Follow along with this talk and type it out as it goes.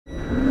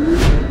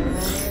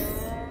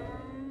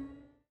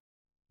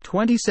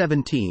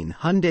2017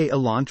 Hyundai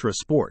Elantra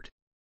Sport.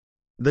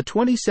 The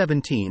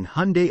 2017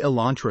 Hyundai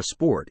Elantra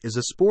Sport is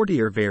a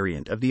sportier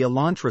variant of the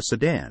Elantra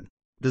sedan,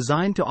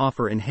 designed to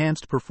offer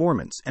enhanced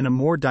performance and a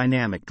more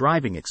dynamic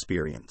driving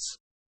experience.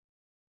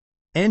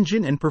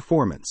 Engine and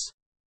performance.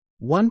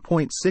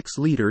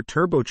 1.6-liter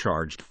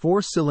turbocharged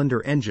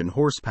 4-cylinder engine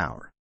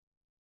horsepower.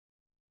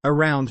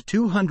 Around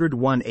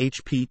 201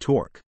 HP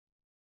torque.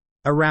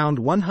 Around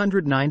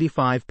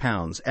 195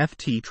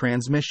 pounds-ft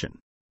transmission.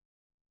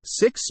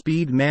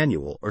 6-speed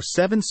manual or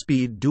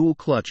 7-speed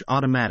dual-clutch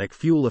automatic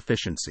fuel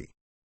efficiency.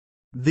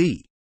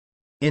 The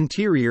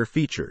interior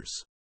features.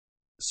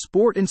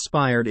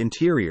 Sport-inspired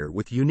interior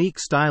with unique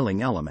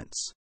styling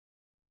elements.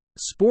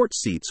 Sport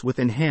seats with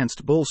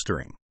enhanced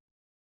bolstering.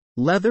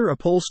 Leather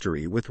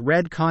upholstery with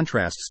red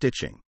contrast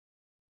stitching.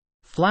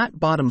 Flat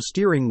bottom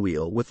steering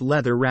wheel with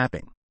leather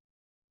wrapping.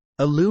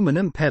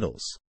 Aluminum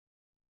pedals.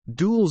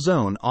 Dual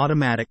zone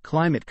automatic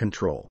climate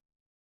control.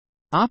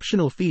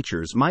 Optional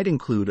features might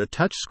include a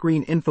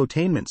touchscreen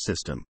infotainment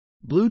system,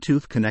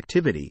 Bluetooth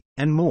connectivity,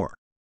 and more.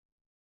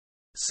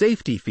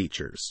 Safety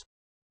features.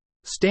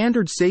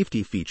 Standard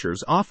safety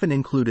features often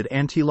included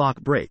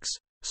anti-lock brakes,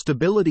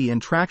 stability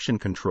and traction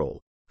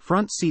control,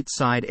 front seat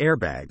side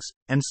airbags,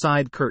 and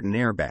side curtain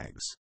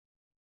airbags.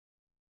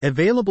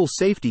 Available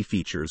safety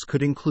features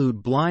could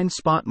include blind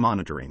spot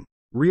monitoring,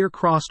 rear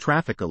cross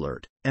traffic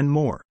alert, and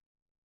more.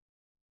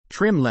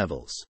 Trim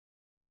levels.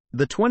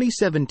 The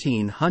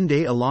 2017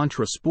 Hyundai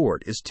Elantra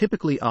Sport is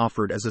typically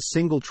offered as a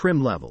single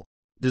trim level,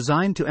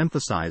 designed to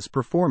emphasize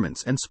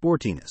performance and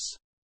sportiness.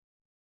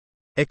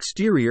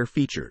 Exterior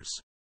features.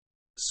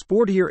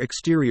 Sportier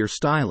exterior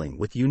styling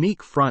with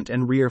unique front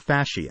and rear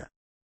fascia.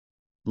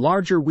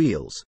 Larger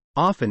wheels,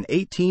 often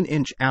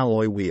 18-inch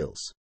alloy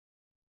wheels.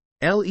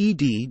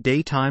 LED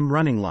daytime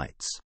running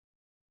lights.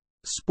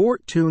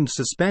 Sport-tuned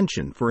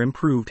suspension for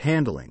improved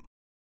handling.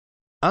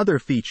 Other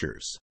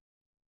features.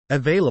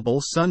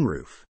 Available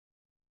sunroof.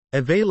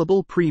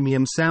 Available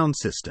premium sound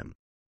system.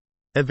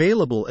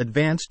 Available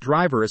advanced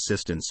driver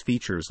assistance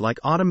features like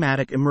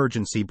automatic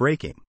emergency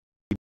braking.